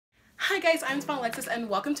Hi guys, I'm Sevohnalexis and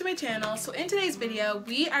welcome to my channel. So in today's video,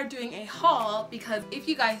 we are doing a haul because if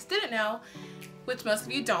you guys didn't know, which most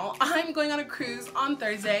of you don't, I'm going on a cruise on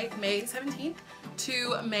Thursday, May 17th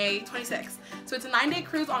to May 26th. So it's a 9-day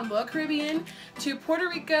cruise on Royal Caribbean to Puerto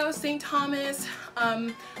Rico, St. Thomas,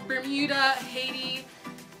 Bermuda, Haiti.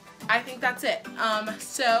 I think that's it.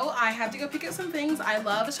 So I have to go pick up some things. I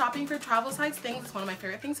love shopping for travel size things. It's one of my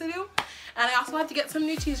favorite things to do. And I also have to get some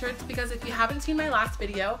new t-shirts because if you haven't seen my last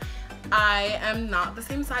video, I am not the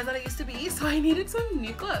same size that I used to be, so I needed some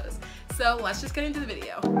new clothes. So let's just get into the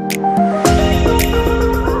video.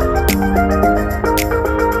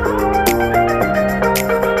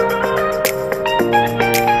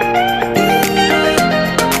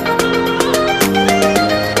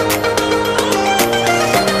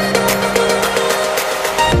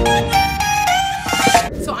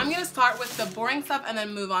 Boring stuff and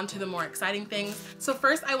then move on to the more exciting things. So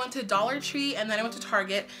first I went to Dollar Tree and then I went to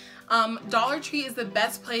Target. Dollar Tree is the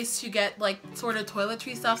best place to get like sort of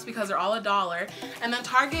toiletry stuffs because they're all $1, and then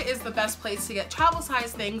Target is the best place to get travel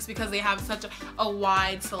size things because they have such a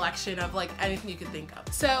wide selection of like anything you could think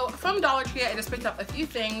of. So from Dollar Tree I just picked up a few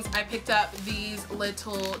things. I picked up these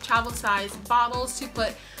little travel size bottles to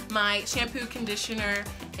put my shampoo, conditioner,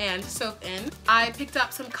 and soap in. I picked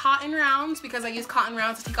up some cotton rounds because I use cotton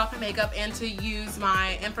rounds to take off my makeup and to use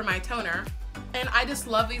for my toner. And I just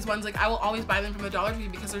love these ones. Like I will always buy them from the Dollar Tree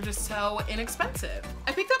because they're just so inexpensive.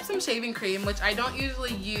 I picked up some shaving cream, which I don't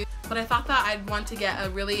usually use, but I thought that I'd want to get a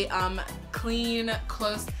really clean,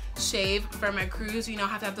 close shave for my cruise. You know, I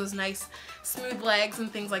have to have those nice smooth legs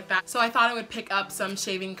and things like that. So I thought I would pick up some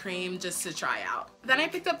shaving cream just to try out. Then I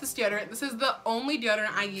picked up this deodorant. This is the only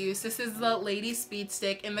deodorant I use. This is the Lady Speed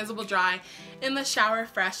Stick Invisible Dry in the Shower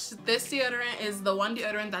Fresh. This deodorant is the one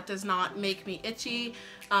deodorant that does not make me itchy,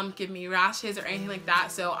 give me rashes or anything like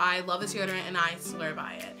that. So I love this deodorant and I swear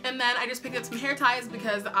by it. And then I just picked up some hair ties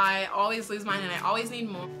because I always lose mine and I always need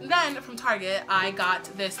more. Then from Target I got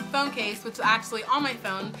this phone case, which is actually on my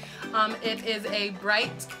phone. It is a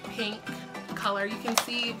bright pink color. You can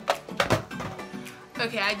see,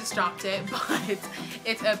 okay, I just dropped it, but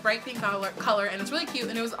it's a bright pink color and it's really cute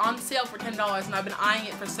and it was on sale for $10 and I've been eyeing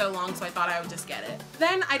it for so long, so I thought I would just get it.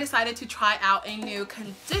 Then I decided to try out a new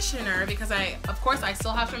conditioner because of course I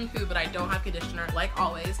still have shampoo, but I don't have conditioner like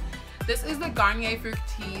always. This is the Garnier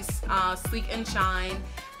Fructis Sleek and Shine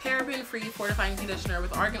paraben-free fortifying conditioner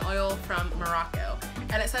with argan oil from Morocco.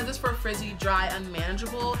 And it says this for frizzy, dry,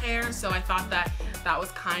 unmanageable hair, so I thought that was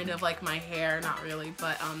kind of like my hair, not really,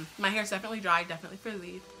 but my hair's definitely dry, definitely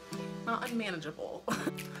frizzy, not unmanageable.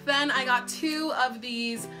 Then I got 2 of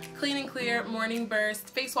these Clean and Clear Morning Burst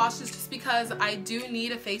face washes just because I do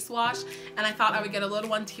need a face wash, and I thought I would get a little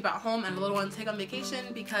one to keep at home and a little one to take on vacation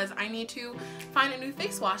because I need to find a new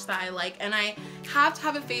face wash that I like, and I have to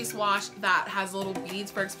have a face wash that has little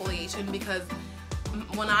beads for exfoliation because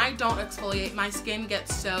when I don't exfoliate, my skin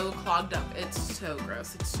gets so clogged up. It's so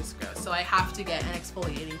gross. It's just gross. So I have to get an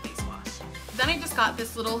exfoliating face wash. Then I just got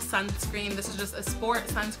this little sunscreen. This is just a sport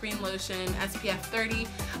sunscreen lotion, SPF 30.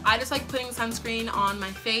 I just like putting sunscreen on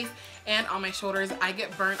my face and on my shoulders. I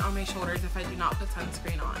get burnt on my shoulders if I do not put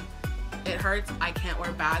sunscreen on. It hurts. I can't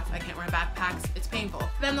wear bags. I can't wear backpacks. It's painful.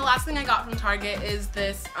 Then the last thing I got from Target is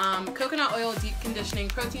this coconut oil deep conditioning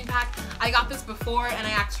protein pack. I got this before and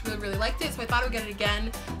I actually really liked it, so I thought I would get it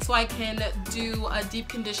again so I can do a deep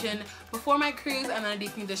condition before my cruise and then a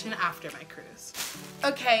deep condition after my cruise.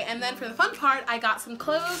 Okay, and then for the fun part, I got some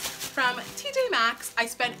clothes from TJ Maxx. I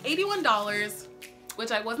spent $81,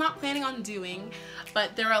 which I was not planning on doing,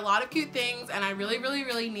 but there are a lot of cute things and I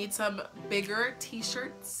really need some bigger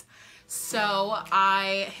t-shirts. So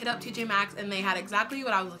I hit up TJ Maxx and they had exactly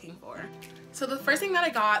what I was looking for. So the first thing that I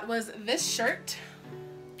got was this shirt.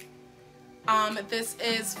 This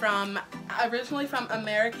is originally from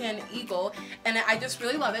American Eagle, and I just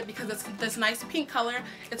really love it because it's this nice pink color.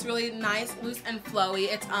 It's really nice, loose and flowy.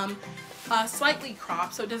 It's slightly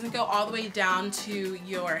cropped, so it doesn't go all the way down to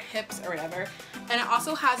your hips or whatever. And it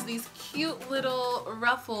also has these cute little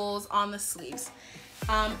ruffles on the sleeves.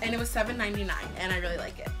 And it was $7.99 and I really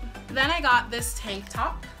like it. Then I got this tank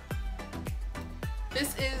top.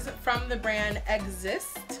 This is from the brand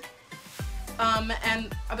Exist.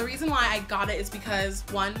 And the reason why I got it is because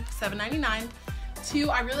 1, $7.99, 2,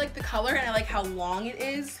 I really like the color and I like how long it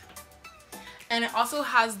is. And it also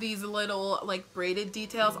has these little like braided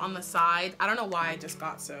details on the side. I don't know why I just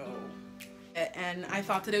got so, and I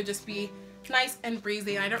thought that it would just be nice and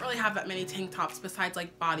breezy, and I don't really have that many tank tops besides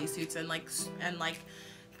like bodysuits and like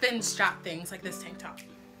thin strap things like this tank top.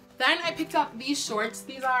 Then I picked up these shorts.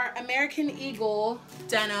 These are American Eagle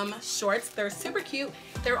denim shorts. They're super cute.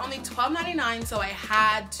 They were only $12.99, so I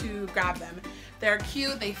had to grab them. They're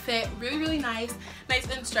cute, they fit really, really nice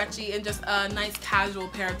and stretchy, and just a nice casual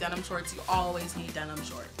pair of denim shorts. You always need denim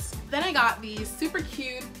shorts. Then I got these super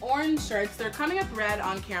cute orange shirts. They're coming up red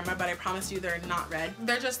on camera, but I promise you they're not red.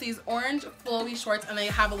 They're just these orange flowy shorts, and they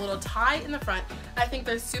have a little tie in the front. I think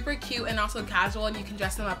they're super cute and also casual, and you can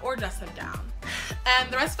dress them up or dress them down.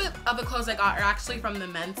 And the rest of the clothes I got are actually from the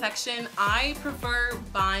men's section. I prefer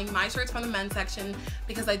buying my shirts from the men's section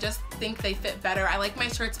because I just think they fit better. I like my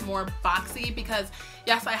shirts more boxy because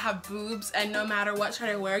yes, I have boobs, and no matter what shirt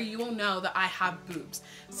I wear, you will know that I have boobs.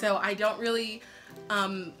 So I don't really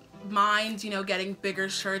mind, you know, getting bigger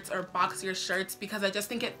shirts or boxier shirts because I just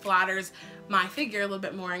think it flatters my figure a little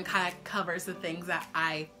bit more and kind of covers the things that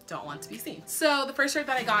I don't want to be seen. So the first shirt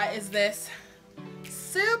that I got is this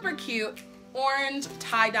super cute orange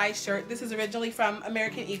tie-dye shirt. This is originally from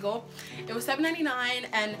American Eagle. It was $7.99,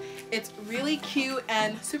 and it's really cute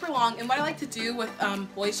and super long. And what I like to do with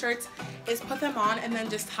boy shirts is put them on and then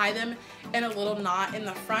just tie them in a little knot in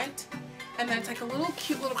the front, and then it's like a little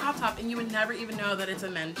cute little crop top, and you would never even know that it's a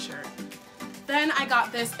men's shirt. Then I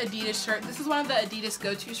got this Adidas shirt. This is one of the Adidas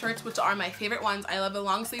go-to shirts, which are my favorite ones. I love the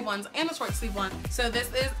long sleeve ones and the short sleeve one. So this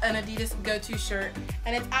is an Adidas go-to shirt,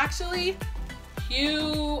 and it's actually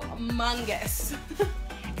humongous.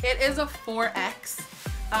 It is a 4X.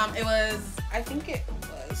 I think it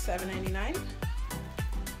was $7.99.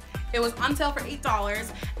 It was on sale for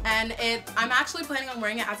 $8, and I'm actually planning on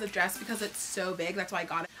wearing it as a dress because it's so big. That's why I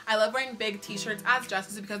got it. I love wearing big t-shirts as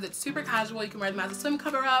dresses because it's super casual. You can wear them as a swim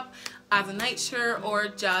cover up, as a night shirt, or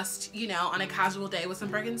just, you know, on a casual day with some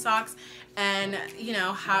Birkenstocks, and, you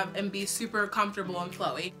know, and be super comfortable and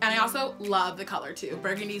flowy. And I also love the color too.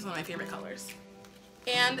 Burgundy is one of my favorite colors.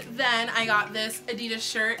 And then I got this Adidas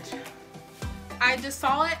shirt. I just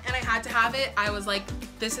saw it and I had to have it. I was like,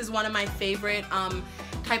 this is one of my favorite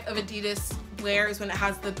type of Adidas wears when it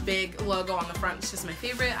has the big logo on the front. It's just my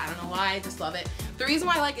favorite. I don't know why, I just love it. The reason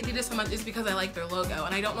why I like Adidas so much is because I like their logo,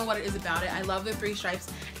 and I don't know what it is about it. I love the 3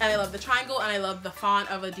 stripes, and I love the triangle, and I love the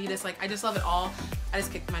font of Adidas. Like, I just love it all. I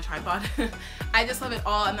just kicked my tripod. I just love it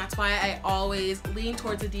all, and that's why I always lean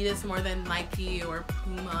towards Adidas more than Nike or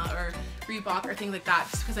Puma or Reebok or things like that,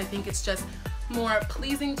 just because I think it's just more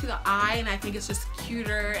pleasing to the eye, and I think it's just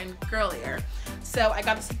cuter and girlier. So I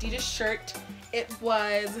got this Adidas shirt. It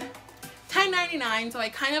was $10.99, so I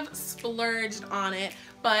kind of splurged on it,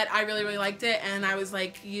 but I really, really liked it, and I was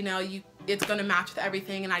like, you know, it's gonna match with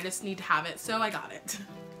everything, and I just need to have it, so I got it.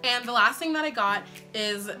 And the last thing that I got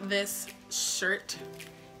is this shirt.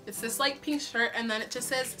 It's this light pink shirt, and then it just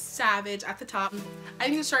says Savage at the top. I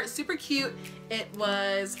think the shirt is super cute. It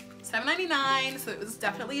was $7.99, so it was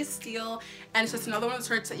definitely a steal, and it's just another one of the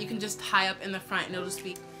shirts that you can just tie up in the front, and it'll just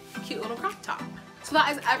be a cute little crop top. So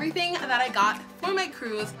that is everything that I got for my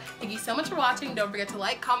cruise. Thank you so much for watching. Don't forget to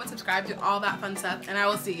like, comment, subscribe, do all that fun stuff, and I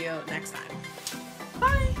will see you next time.